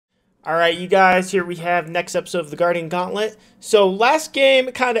Alright, you guys, here we have next episode of the Guardian Gauntlet. So, last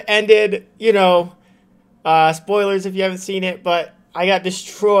game kind of ended, spoilers if you haven't seen it, but I got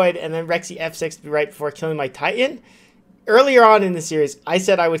destroyed, and then Rexy F6 right before killing my Titan. Earlier on in the series, I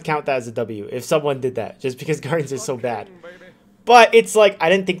said I would count that as a W if someone did that, just because Guardians are so bad. But it's like, I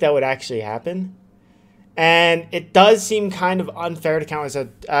didn't think that would actually happen. And it does seem kind of unfair to count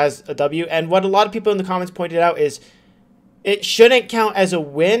as a W, and what a lot of people in the comments pointed out is, it shouldn't count as a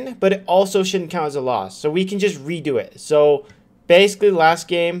win, but it also shouldn't count as a loss. So we can just redo it. So basically, last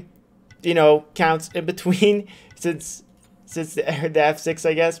game, counts in between since the F6,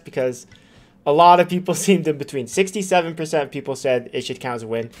 I guess, because a lot of people seemed in between. 67% of people said it should count as a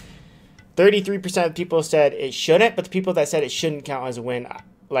win. 33% of people said it shouldn't, but the people that said it shouldn't count as a win,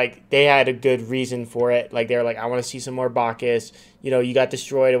 like, they had a good reason for it. Like, they were like, I want to see some more Bacchus. You got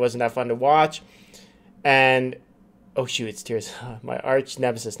destroyed. It wasn't that fun to watch. And oh shoot, it's Tears, my arch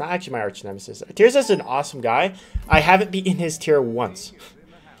nemesis. Not actually my arch nemesis. Tears is an awesome guy. I haven't beaten his tier once.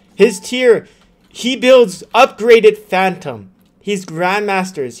 His tier, he builds upgraded Phantom. He's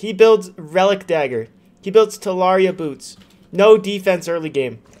Grandmasters. He builds Relic Dagger. He builds Talaria Boots. No defense early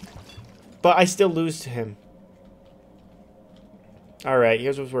game. But I still lose to him. Alright,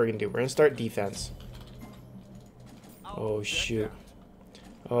 here's what we're going to do. We're going to start defense. Oh shoot.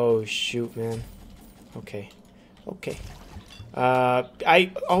 Oh shoot, man. Okay. Okay.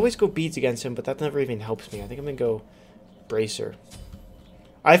 I always go beads against him, but that never even helps me. I think I'm going to go bracer.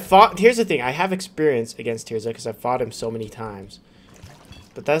 Here's the thing. I have experience against Tirza because I've fought him so many times.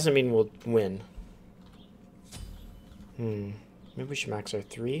 But that doesn't mean we'll win. Maybe we should max our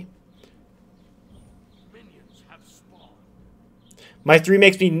 3. My 3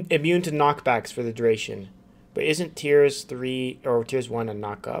 makes me immune to knockbacks for the duration. But isn't Tiers 3 or Tiers 1 a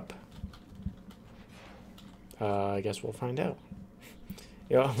knock up? I guess we'll find out.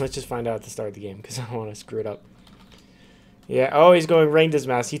 Let's just find out at the start of the game because I don't want to screw it up. Yeah, oh, he's going Ring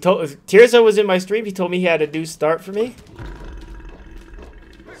Dismask. Tirza was in my stream. He told me he had a new start for me.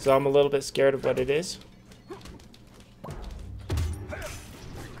 So I'm a little bit scared of what it is.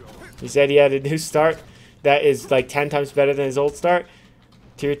 He said he had a new start that is like 10 times better than his old start.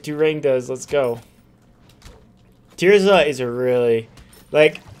 Tier 2 Ring does. Let's go. Tirza is a really,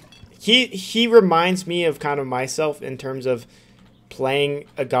 like, He reminds me of kind of myself in terms of playing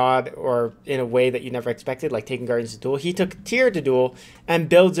a god or in a way that you never expected, like taking Guardians to Duel. He took Tier to Duel and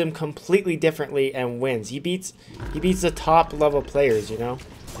builds him completely differently and wins. He beats the top level players, I'm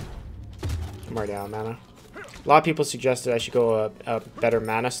already out of mana. A lot of people suggested I should go a better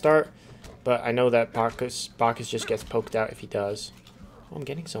mana start, but I know that Bacchus just gets poked out if he does. Oh, I'm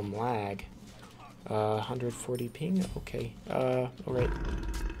getting some lag. 140 ping? Okay. Alright.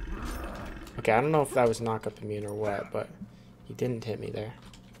 Okay, I don't know if that was knock-up immune or what, but he didn't hit me there.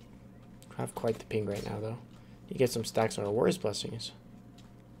 I have quite the ping right now, though. You get some stacks on our Warrior's Blessings.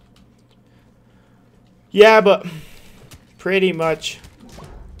 Yeah, but pretty much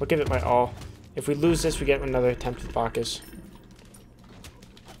we'll give it my all. If we lose this, we get another attempt with Bacchus.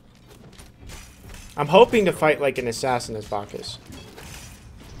 I'm hoping to fight like an assassin as Bacchus.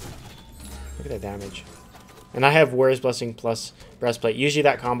 Look at that damage. And I have Warrior's Blessing plus Breastplate. Usually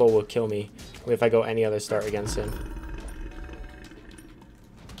that combo will kill me if I go any other start against him.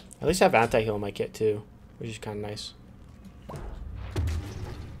 At least I have anti-heal in my kit too, which is kind of nice.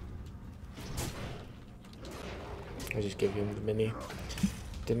 I just gave him the mini.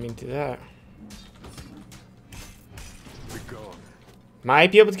 Didn't mean to do that.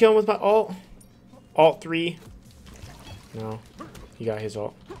 Might be able to kill him with my ult. Alt 3. No, he got his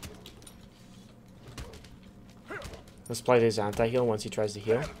ult. Let's play his anti-heal once he tries to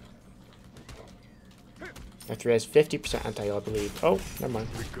heal. F3 has 50% anti-heal, I believe. Oh, never mind.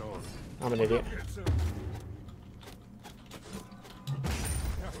 I'm an idiot.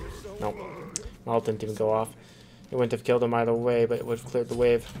 Nope. My ult didn't even go off. It wouldn't have killed him either way, but it would have cleared the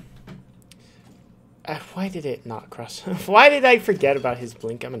wave. Why did it not cross? Why did I forget about his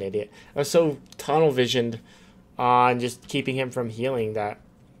blink? I'm an idiot. I was so tunnel visioned on just keeping him from healing that,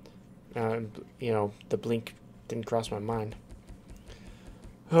 the blink didn't cross my mind.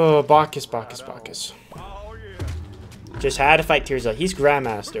 Oh, Bacchus. Just had to fight Tirza. He's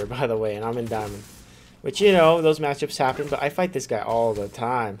Grandmaster, by the way, and I'm in Diamond. Which, those matchups happen, but I fight this guy all the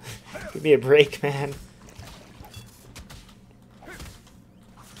time. Give me a break, man.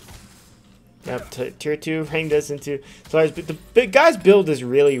 Yep, Tier 2 Ring does into... The guy's build is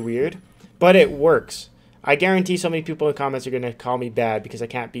really weird, but it works. I guarantee so many people in the comments are going to call me bad because I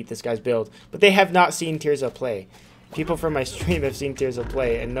can't beat this guy's build. But they have not seen Tirza play. People from my stream have seen Tirza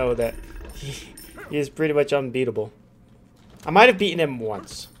play and know that he is pretty much unbeatable. I might have beaten him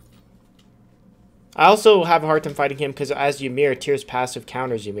once. I also have a hard time fighting him because as Ymir, Tyr's passive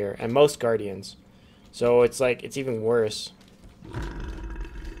counters Ymir and most Guardians. So it's like, it's even worse. Look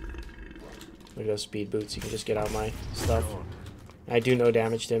at those speed boots. You can just get out my stuff. I do no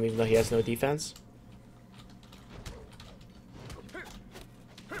damage to him even though he has no defense.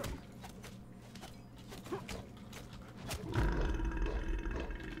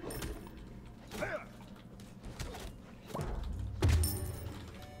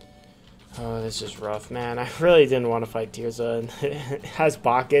 Oh, this is rough, man. I really didn't want to fight Tirza. And it has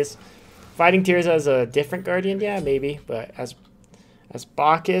Bacchus. Fighting Tirza as a different Guardian, yeah, maybe. But as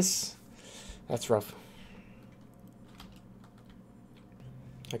Bacchus, that's rough.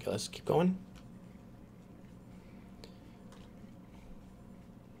 Okay, let's keep going.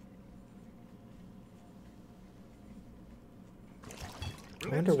 I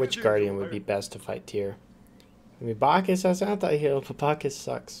wonder which Guardian would be best to fight Tyr. I mean, Bacchus has anti-heal, but Bacchus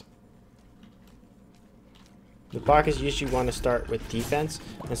sucks. The Bacchus usually want to start with defense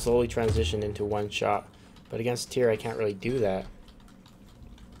and slowly transition into one shot. But against Tyr, I can't really do that.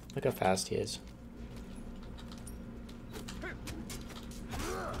 Look how fast he is.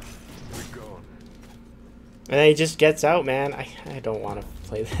 And then he just gets out, man. I don't want to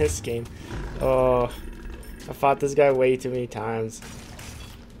play this game. Oh, I fought this guy way too many times.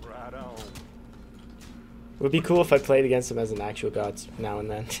 It would be cool if I played against him as an actual god now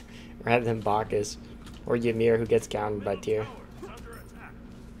and then, rather than Bacchus. Or Ymir, who gets countered by Tyr.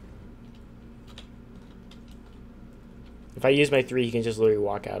 If I use my 3, he can just literally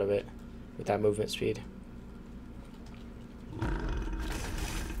walk out of it with that movement speed.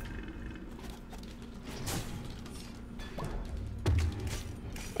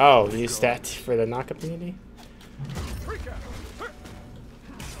 Oh, use that for the knockup community?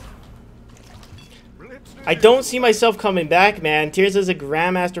 I don't see myself coming back, man. Tears is a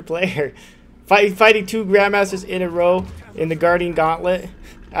Grandmaster player. Fighting 2 Grandmasters in a row in the Guardian Gauntlet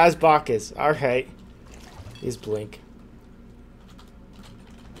as Bacchus. Alright. He's Blink.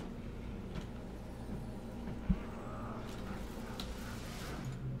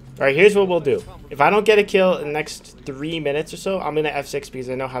 Alright, here's what we'll do. If I don't get a kill in the next 3 minutes or so, I'm going to F6 because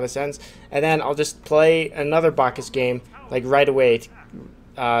I know how this ends. And then I'll just play another Bacchus game, like right away.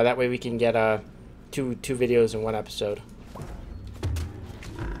 That way we can get two videos in one episode.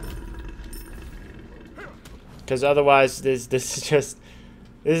 Because otherwise, this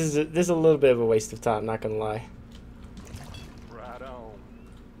is a little bit of a waste of time. Not gonna lie. Right on.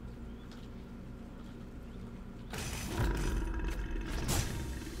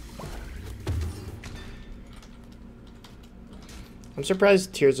 I'm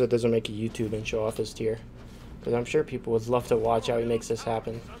surprised Tirza doesn't make a YouTube and show off his tier, because I'm sure people would love to watch how he makes this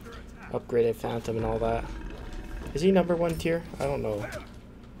happen. Upgraded Phantom and all that. Is he #1 tier? I don't know.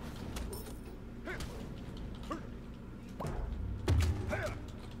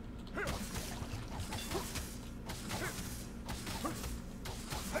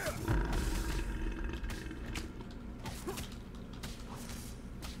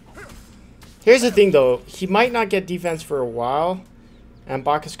 Here's the thing though, he might not get defense for a while, and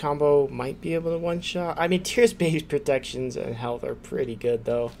Bacchus combo might be able to one-shot. I mean, Tyr's base protections and health are pretty good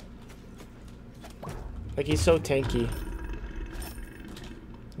though. Like, he's so tanky.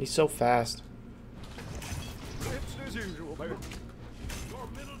 He's so fast. Did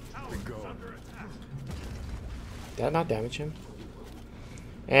that not damage him?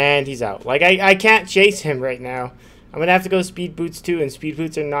 And he's out. Like, I can't chase him right now. I'm gonna have to go speed boots too, and speed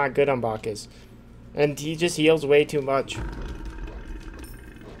boots are not good on Bacchus. And he just heals way too much.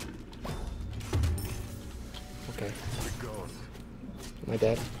 Okay. Am I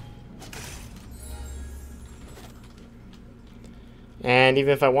dead? And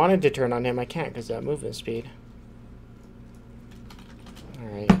even if I wanted to turn on him, I can't because of that movement speed.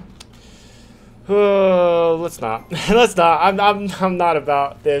 Alright. Oh, let's not. Let's not. I'm not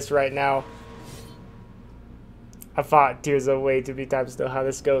about this right now. I fought Tirza way too many times to know how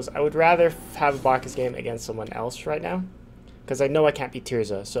this goes. I would rather have a Bacchus game against someone else right now, because I know I can't beat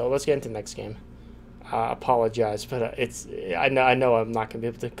Tirza. So let's get into the next game. Apologize, but I know I'm not gonna be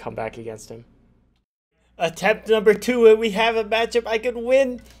able to come back against him. Attempt number 2, and we have a matchup I could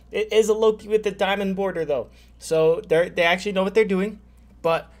win. It is a Loki with the diamond border though, so they actually know what they're doing.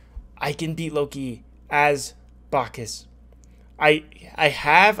 But I can beat Loki as Bacchus.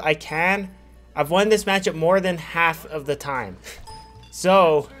 I've won this matchup more than half of the time.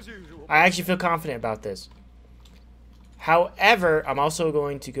 So, I actually feel confident about this. However, I'm also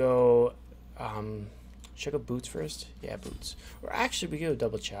going to go... should I go boots first? Yeah, boots. Or actually, we go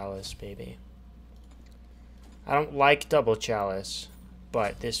double chalice, maybe. I don't like double chalice.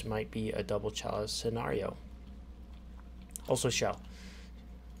 but this might be a double chalice scenario. Also shell.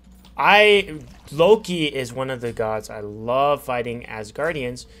 Loki is one of the gods I love fighting as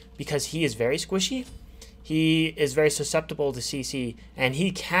Guardians because he is very squishy. He is very susceptible to CC, and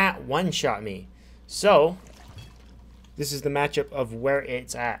he can't one-shot me. So, this is the matchup of where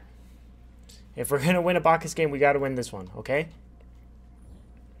it's at. If we're going to win a Bacchus game, we got to win this one, okay?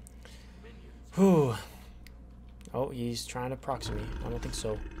 Whew. Oh, he's trying to proxy me. I don't think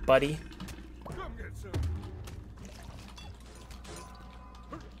so. Buddy.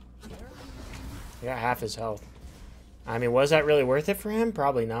 I got half his health. I mean, was that really worth it for him?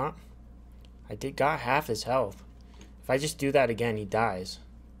 Probably not. I got half his health. If I just do that again, he dies.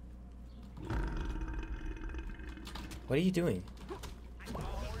 What are you doing?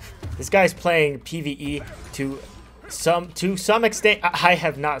 This guy's playing PvE to some extent I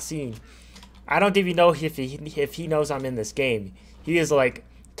have not seen. I don't even know if he knows I'm in this game. He is like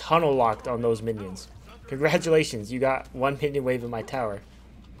tunnel locked on those minions. Congratulations, you got 1 minion wave in my tower.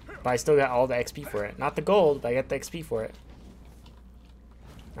 But I still got all the XP for it. Not the gold, but I got the XP for it.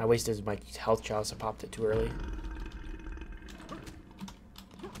 I wasted my health chalice. I popped it too early.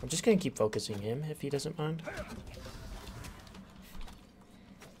 I'm just going to keep focusing him if he doesn't mind.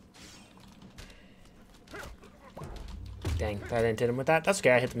 Dang, that didn't hit him with that. That's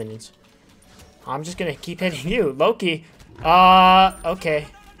okay, I hit the minions. I'm just going to keep hitting you. Loki. Okay.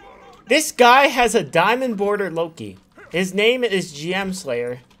 This guy has a diamond border Loki. His name is GM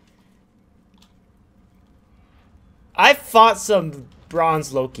Slayer. I fought some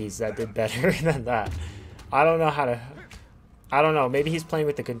bronze Lokis that did better than that. I don't know how to... I don't know. Maybe he's playing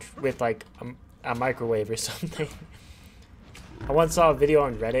with like a microwave or something. I once saw a video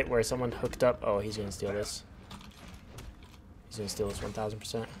on Reddit where someone hooked up... Oh, he's going to steal this. He's going to steal this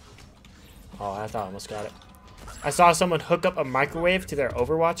 1000%. Oh, I thought I almost got it. I saw someone hook up a microwave to their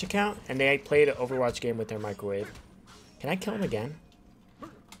Overwatch account, and they played an Overwatch game with their microwave. Can I kill him again?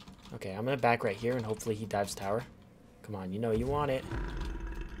 Okay, I'm going to back right here, and hopefully he dives tower. Come on, you know you want it.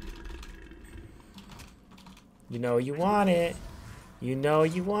 You know you want it. You know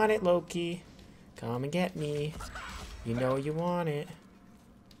you want it, Loki. Come and get me. You know you want it.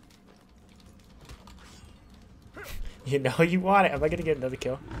 You know you want it. Am I going to get another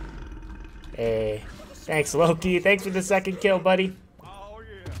kill? Hey. Thanks, Loki. Thanks for the second kill, buddy.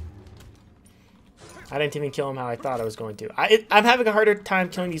 I didn't even kill him how I thought I was going to. I'm having a harder time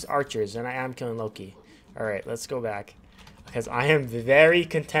killing these archers than I am killing Loki. Alright, let's go back. Because I am very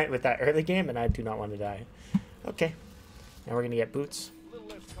content with that early game, and I do not want to die. Okay. Now we're going to get boots.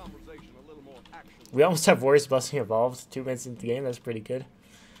 We almost have Warriors Blessing evolved 2 minutes into the game. That's pretty good.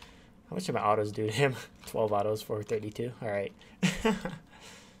 How much did my autos do to him? 12 autos for 32. Alright.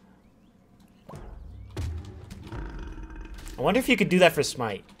 I wonder if you could do that for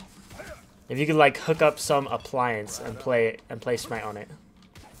Smite. If you could like hook up some appliance and play Smite on it.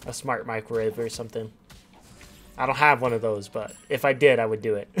 A smart microwave or something. I don't have one of those, but if I did, I would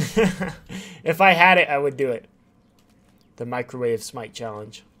do it. If I had it, I would do it. The microwave Smite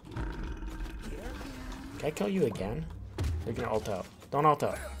challenge. Can I kill you again? You're gonna ult out. Don't ult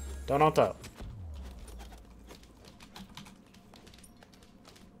out. Don't ult out.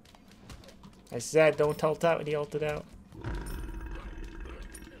 I said don't ult out and he ulted out.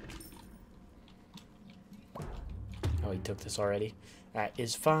 Oh, he took this already. That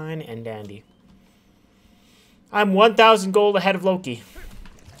is fine and dandy. I'm 1,000 gold ahead of Loki.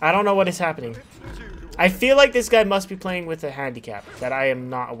 I don't know what is happening. I feel like this guy must be playing with a handicap that I am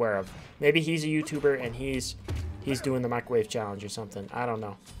not aware of. Maybe he's a YouTuber and he's doing the microwave challenge or something. I don't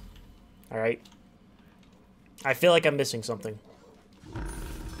know. Alright. I feel like I'm missing something.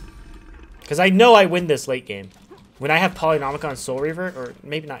 Because I know I win this late game. When I have Polynomicon Soul Reaver, or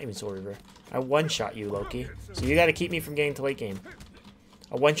maybe not even Soul Reaver, I one-shot you, Loki. So you gotta keep me from getting to late game.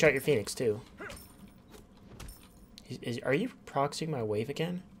 I'll one-shot your Phoenix, too. Are you proxying my wave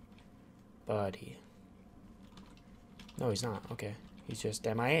again? Buddy. No, he's not. Okay. He's just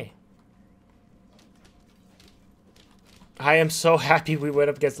MIA. I am so happy we went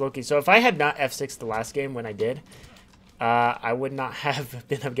up against Loki. So if I had not F6 the last game when I did, I would not have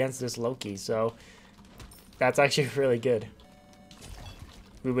been up against this Loki. So that's actually really good.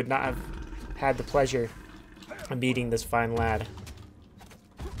 We would not have had the pleasure of beating this fine lad.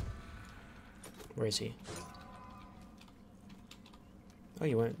 Where is he? Oh,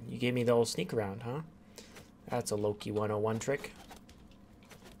 you gave me the old sneak around, huh? That's a Loki 101 trick.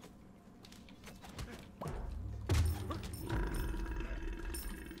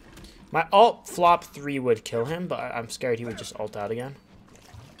 My ult flop 3 would kill him, but I'm scared he would just ult out again.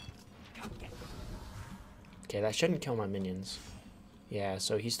 Okay, that shouldn't kill my minions. Yeah,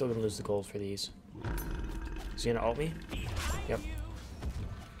 so he's still gonna lose the gold for these. Is he gonna ult me? Yep.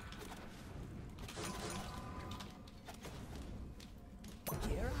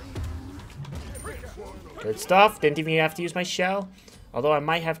 Good stuff. Didn't even have to use my shell. Although I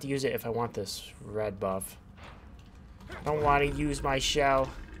might have to use it if I want this red buff. I don't want to use my shell.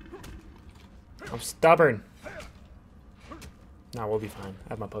 I'm stubborn. No, we'll be fine.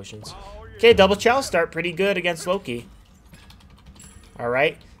 I have my potions. Okay, double shell start pretty good against Loki.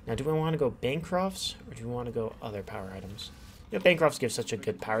 Alright. Now, do we want to go Bancrofts or do we want to go other power items? Yeah, Bancrofts give such a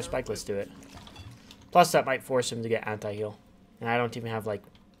good power spike. Let's do it. Plus, that might force him to get anti-heal. And I don't even have, like,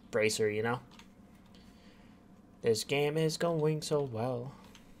 Bracer, you know? This game is going so well.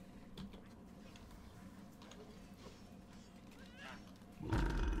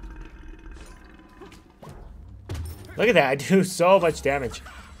 Look at that. I do so much damage.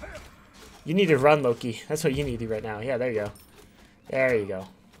 You need to run, Loki. That's what you need to do right now. Yeah, there you go. There you go.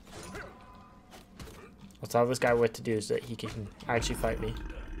 I'll tell this guy what to do so that he can actually fight me.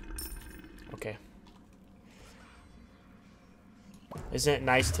 Okay. Isn't it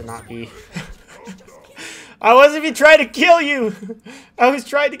nice to not be... I wasn't even trying to kill you! I was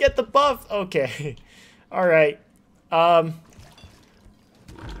trying to get the buff! Okay. Alright. I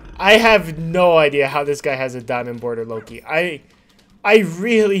have no idea how this guy has a diamond border Loki. I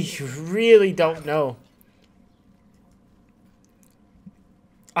really, really don't know.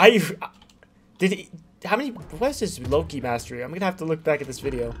 How many, what is this Loki mastery? I'm gonna have to look back at this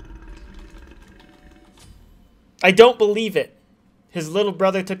video. I don't believe it. His little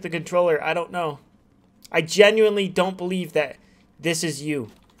brother took the controller. I don't know. I genuinely don't believe that this is you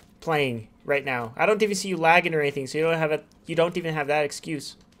playing right now. I don't even see you lagging or anything, so you don't even have that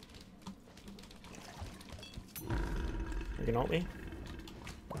excuse. You're gonna ult me?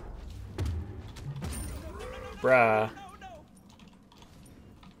 Bruh.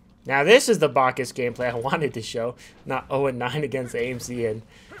 Now this is the Bacchus gameplay I wanted to show. Not 0-9 against AMC and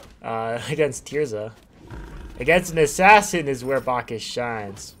against Tirza. Against an assassin is where Bacchus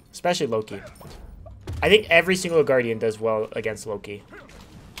shines. Especially Loki. I think every single Guardian does well against Loki.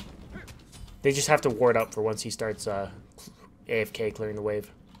 They just have to ward up for once he starts AFK clearing the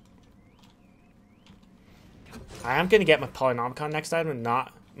wave. I am going to get my Polynomicon next time and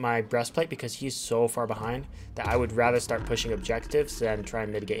not my Breastplate because he's so far behind that I would rather start pushing objectives than try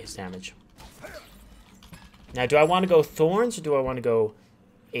and mitigate his damage. Now, do I want to go Thorns or do I want to go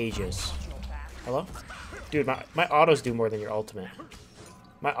Aegis? Hello? Dude, my autos do more than your ultimate.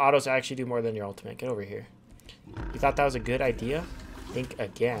 My autos actually do more than your ultimate. Get over here. You thought that was a good idea? Think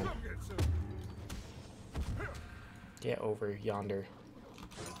again. Get over yonder.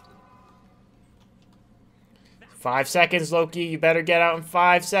 5 seconds, Loki. You better get out in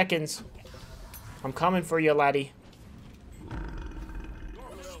 5 seconds. I'm coming for you, laddie.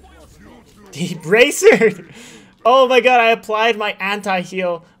 He bracered! Oh my god, I applied my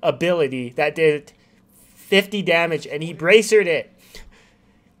anti-heal ability that did 50 damage, and he bracered it.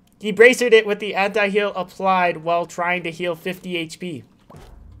 He bracered it with the anti-heal applied while trying to heal 50 HP.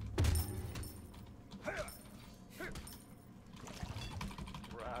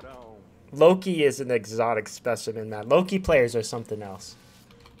 Loki is an exotic specimen, man. Loki players are something else.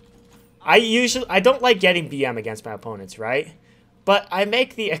 I don't like getting BM against my opponents, right? But I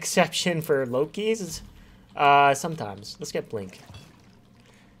make the exception for Lokis sometimes. Let's get Blink.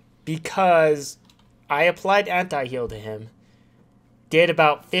 Because I applied anti-heal to him, did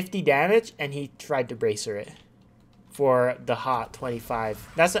about 50 damage, and he tried to bracer it for the hot 25.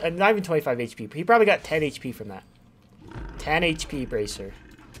 That's not even 25 HP. He probably got 10 HP from that. 10 HP bracer.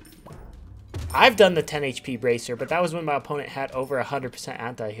 I've done the 10 HP bracer, but that was when my opponent had over 100%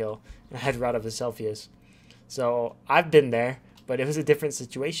 anti-heal and I had Rod of Veselfius. So I've been there, but it was a different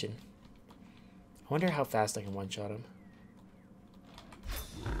situation. I wonder how fast I can one-shot him.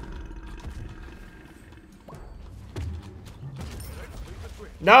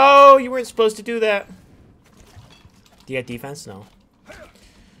 No, you weren't supposed to do that. Do you get defense? No.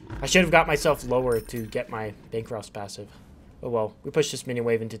 I should have got myself lower to get my Bancroft's passive. Oh well, we push this minion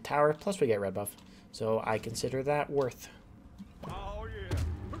wave into tower, plus we get red buff. So I consider that worth. Oh, yeah.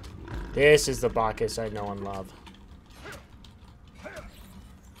 This is the Bacchus I know and love.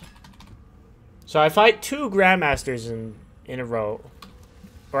 So I fight 2 Grandmasters in a row.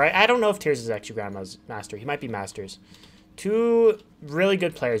 Or I don't know if Tears is actually Grandmaster. He might be Masters. 2 really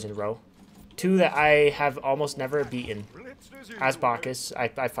good players in a row. 2 that I have almost never beaten. As Bacchus, I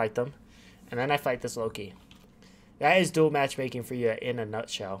fight them. And then I fight this Loki. That is dual matchmaking for you in a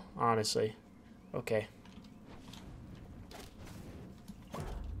nutshell, honestly. Okay.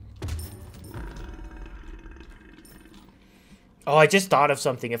 Oh, I just thought of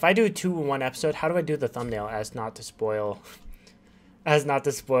something. If I do a 2-in-1 episode, how do I do the thumbnail as not to spoil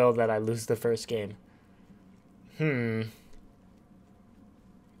that I lose the first game? I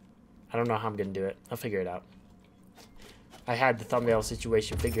don't know how I'm gonna do it. I'll figure it out. I had the thumbnail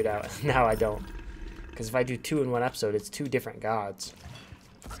situation figured out. Now I don't. Because if I do 2-in-1 episode, it's 2 different gods.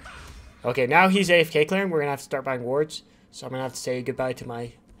 Okay, now he's AFK clearing. We're gonna have to start buying wards. So I'm gonna have to say goodbye to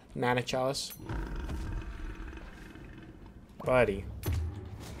my mana chalice. Buddy.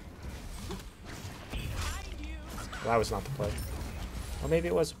 Well, that was not the play. Or maybe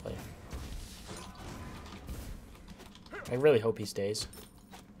it was a play. I really hope he stays.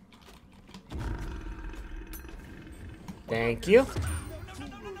 Thank you.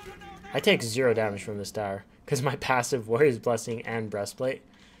 I take 0 damage from this tower because my passive Warrior's Blessing and Breastplate.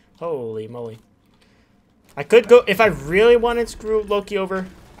 Holy moly. I could go, if I really wanted to screw Loki over,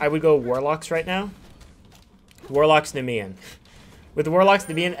 I would go Warlocks right now. Warlocks Nemean. With the Warlocks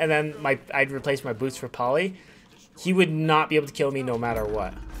Nemean and then I'd replace my boots for Poly, he would not be able to kill me no matter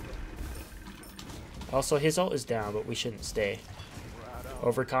what. Also, his ult is down, but we shouldn't stay.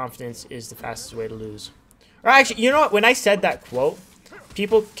 Overconfidence is the fastest way to lose. Or actually, you know what? When I said that quote,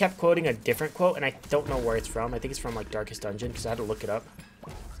 people kept quoting a different quote, and I don't know where it's from. I think it's from, like, Darkest Dungeon, because I had to look it up.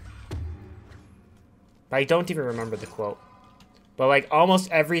 But I don't even remember the quote. But, like,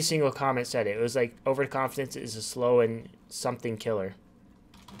 almost every single comment said it. It was like, overconfidence is a slow and something killer.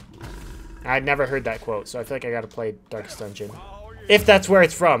 I'd never heard that quote, so I feel like I gotta play Darkest Dungeon. If that's where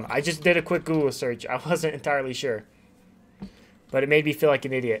it's from. I just did a quick Google search. I wasn't entirely sure. But it made me feel like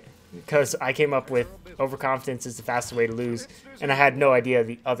an idiot. Because I came up with overconfidence is the fastest way to lose. And I had no idea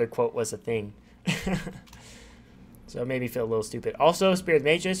the other quote was a thing. So it made me feel a little stupid. Also, Spirit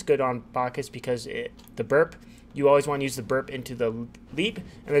Magus, good on Bacchus because the burp. You always want to use the burp into the leap.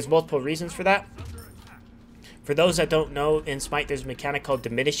 And there's multiple reasons for that. For those that don't know, in Smite there's a mechanic called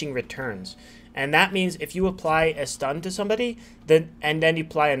diminishing returns. And that means if you apply a stun to somebody, and then you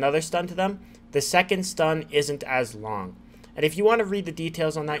apply another stun to them, the second stun isn't as long. And if you want to read the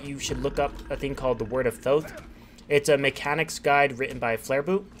details on that, you should look up a thing called the Word of Thoth. It's a mechanics guide written by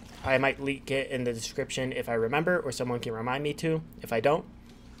Flareboot. I might link it in the description if I remember, or someone can remind me to, if I don't.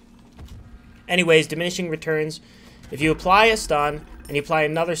 Anyways, diminishing returns. If you apply a stun, and you apply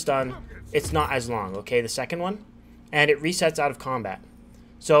another stun, it's not as long, okay, the second one? And it resets out of combat.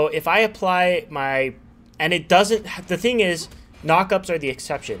 So if I apply my... And it doesn't... The thing is, knockups are the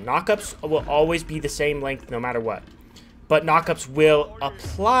exception. Knockups will always be the same length no matter what. But knockups will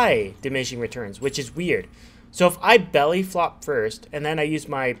apply diminishing returns, which is weird. So if I belly flop first, and then I use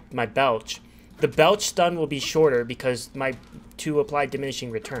my belch, the belch stun will be shorter because my 2 apply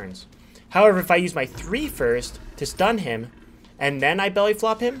diminishing returns. However, if I use my 3 first to stun him, and then I belly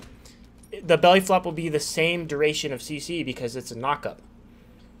flop him, the belly flop will be the same duration of CC because it's a knockup.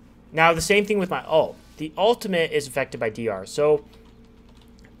 Now, the same thing with my ult. The ultimate is affected by DR. So,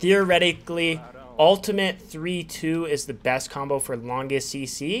 theoretically, ultimate 3-2 is the best combo for longest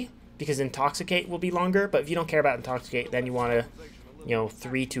CC because Intoxicate will be longer. But if you don't care about Intoxicate, then you want to,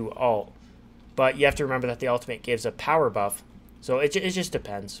 3-2 ult. But you have to remember that the ultimate gives a power buff. So, it just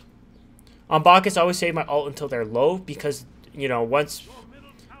depends. On Bacchus, I always save my ult until they're low because,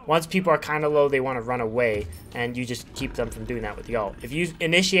 once people are kind of low, they want to run away, and you just keep them from doing that with the ult. If you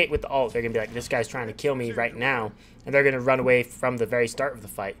initiate with the ult, they're going to be like, this guy's trying to kill me right now, and they're going to run away from the very start of the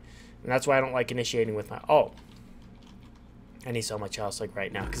fight. And that's why I don't like initiating with my ult. I need so much else like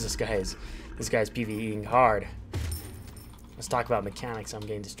right now, because this guy's PvEing hard. Let's talk about mechanics. I'm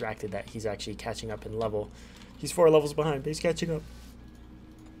getting distracted that he's actually catching up in level. He's 4 levels behind, but he's catching up.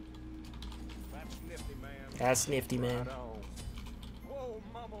 That's nifty, man.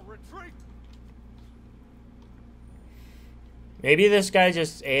 Maybe this guy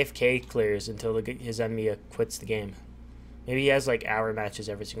just AFK clears until his enemy quits the game. Maybe he has like hour matches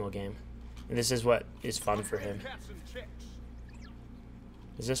every single game. And this is what is fun for him.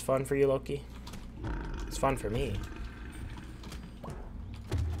 Is this fun for you, Loki? It's fun for me.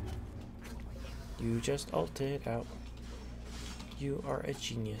 You just ulted out. You are a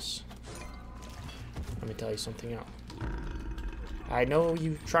genius. Let me tell you something else. I know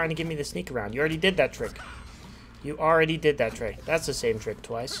you trying to give me the sneak around. You already did that trick. You already did that trick. That's the same trick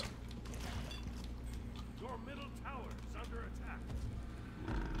twice. Your middle tower is under attack.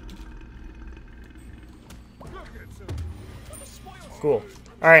 Cool.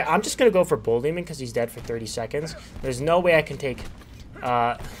 Alright, I'm just gonna go for Bull Demon because he's dead for 30 seconds. There's no way I can take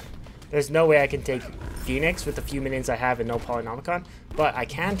Phoenix with the few minions I have and no Polynomicon. But I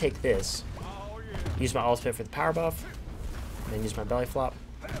can take this. Use my ultimate for the power buff. And then use my belly flop.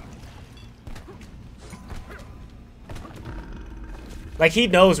 Like, he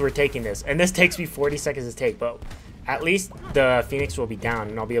knows we're taking this. And this takes me 40 seconds to take. But at least the Phoenix will be down.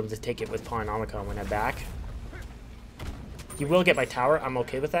 And I'll be able to take it with Polynomicon when I'm back. He will get my tower. I'm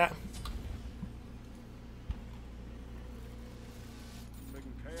okay with that.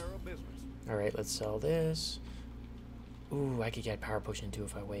 Alright, let's sell this. Ooh, I could get power potion too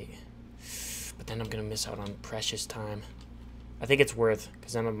if I wait. But then I'm going to miss out on precious time. I think it's worth,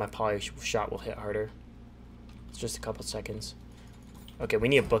 because then my poly shot will hit harder. It's just a couple seconds. Okay, we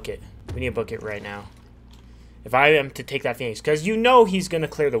need to book it. We need to book it right now. If I am to take that Phoenix, because you know he's going to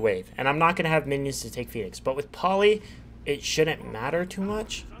clear the wave. And I'm not going to have minions to take Phoenix. But with poly, it shouldn't matter too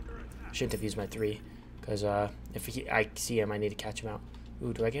much. Shouldn't have used my 3. Because if I see him, I need to catch him out.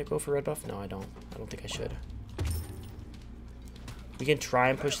 Ooh, do I go for red buff? No, I don't. I don't think I should. We can try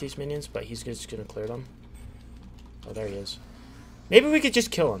and push these minions, but he's just going to clear them. Oh, there he is. Maybe we could just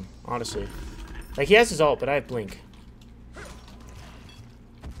kill him, honestly. Like, he has his ult, but I have blink.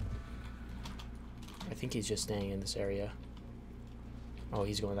 I think he's just staying in this area. Oh,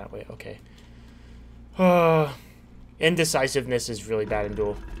 he's going that way. Okay. Indecisiveness is really bad in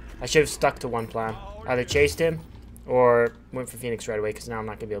Duel. I should have stuck to one plan. Either chased him or went for Phoenix right away, because now I'm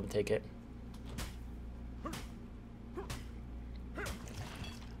not going to be able to take it.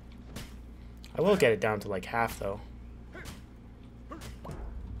 I will get it down to like half, though.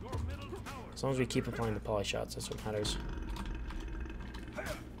 As long as we keep applying the poly shots, that's what matters.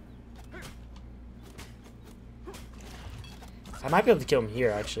 I might be able to kill him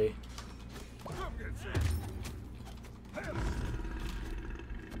here, actually.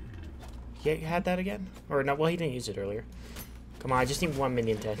 He had that again? Or no, well, he didn't use it earlier. Come on, I just need one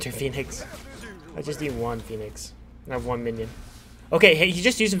minion to enter Phoenix. I just need one Phoenix. I have one minion. Okay, hey, he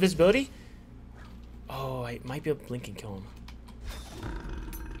just used invisibility? Oh, I might be able to blink and kill him.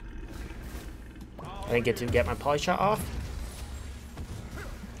 I didn't get to get my poly shot off.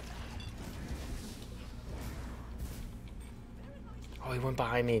 Oh, he went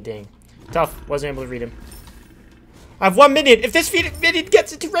behind me, dang. Tough, wasn't able to read him. I have one minion. If this minion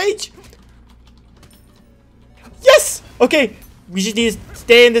gets into range. Yes! Okay, we just need to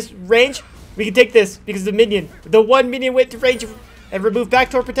stay in this range. We can take this because the minion. The one minion went to range and removed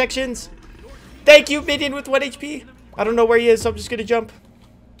backdoor protections. Thank you, minion with 1 HP. I don't know where he is, so I'm just going to jump.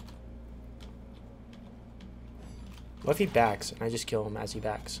 What if he backs and I just kill him as he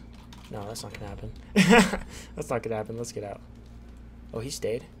backs? No, that's not going to happen. That's not going to happen. Let's get out. Oh, he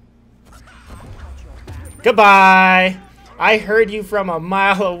stayed. Goodbye. I heard you from a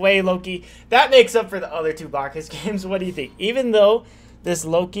mile away, Loki. That makes up for the other 2 Bacchus games. What do you think? Even though this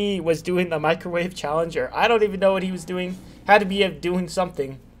Loki was doing the microwave challenge, or I don't even know what he was doing. Had to be doing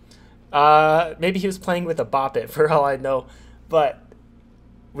something. Maybe he was playing with a bop it for all I know. But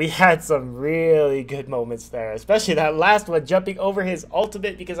we had some really good moments there. Especially that last one, jumping over his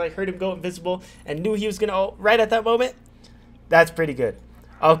ultimate because I heard him go invisible and knew he was going to ult right at that moment. That's pretty good.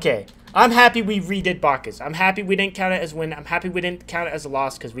 Okay. I'm happy we redid Bacchus. I'm happy we didn't count it as win. I'm happy we didn't count it as a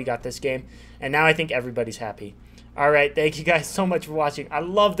loss because we got this game. And now I think everybody's happy. Alright, thank you guys so much for watching. I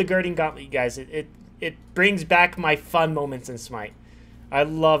love the Guardian Gauntlet, you guys. It brings back my fun moments in Smite. I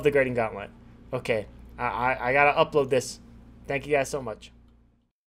love the Guardian Gauntlet. Okay, I gotta upload this. Thank you guys so much.